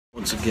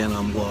Once again,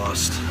 I'm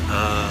lost.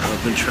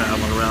 I've been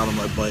traveling around on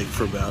my bike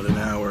for about an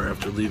hour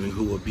after leaving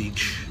Hua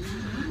Beach.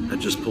 I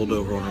just pulled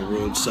over on a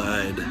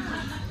roadside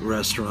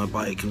restaurant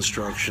by a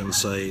construction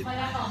site,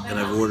 and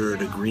I've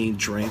ordered a green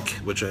drink,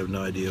 which I have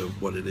no idea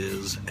what it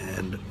is,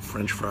 and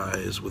French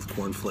fries with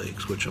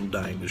cornflakes, which I'm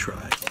dying to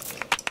try.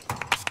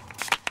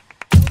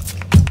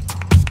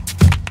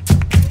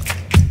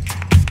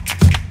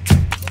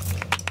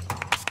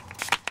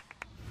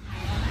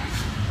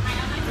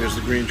 Here's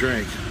the green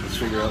drink. Let's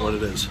figure out what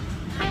it is.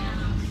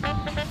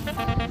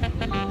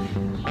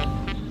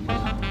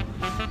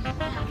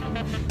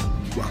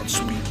 Wow, it's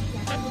sweet.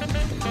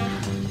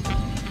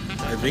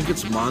 I think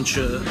it's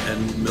matcha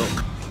and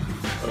milk.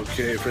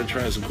 Okay, French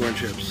fries and corn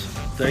chips.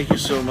 Thank you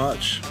so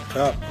much.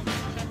 Cup.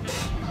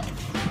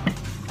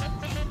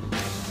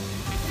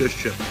 Fish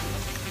chip.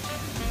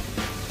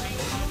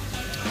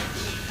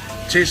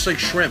 Tastes like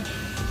shrimp.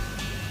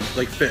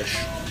 Like fish.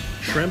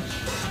 Shrimp.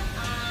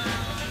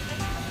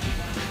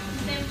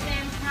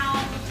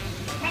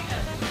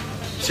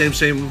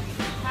 Same.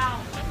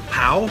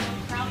 Pow?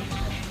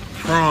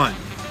 Prawn.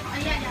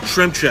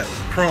 Shrimp chip.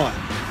 Prawn.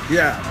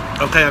 Yeah.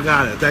 Okay, I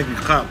got it. Thank you.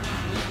 Cup.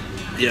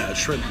 Yeah,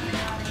 shrimp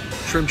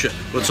chip.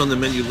 What's on the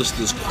menu listed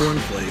as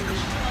cornflake.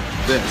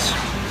 This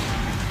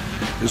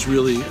is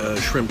really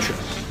shrimp chip.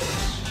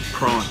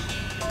 Prawn.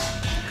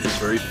 It's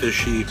very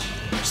fishy,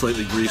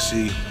 slightly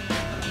greasy,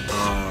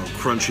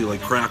 crunchy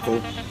like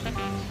crackle.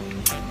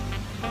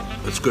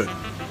 It's good.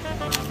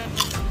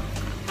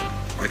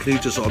 I can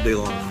eat this all day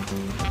long.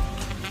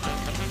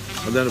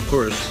 And then, of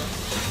course,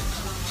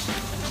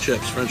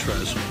 chips, French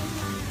fries.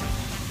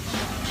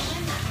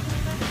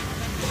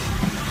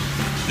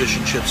 Fish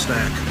and chip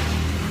snack.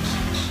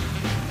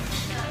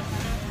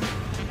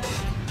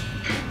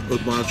 With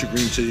matcha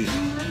green tea.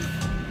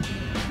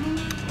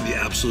 In the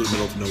absolute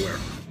middle of nowhere.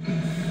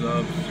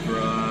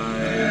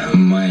 Subscribe.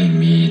 ไม่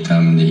มีต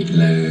ำหนิ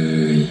เล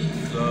ย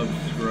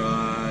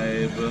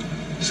Subscribe.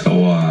 ส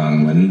ว่าง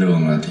เหมือนดว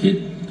งอาทิต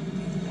ย์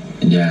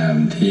ยาม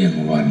เที่ยง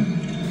วัน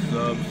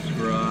Subscribe.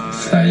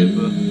 ใส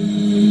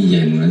เ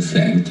ย็นเหมือนแส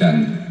งจันท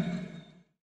ร์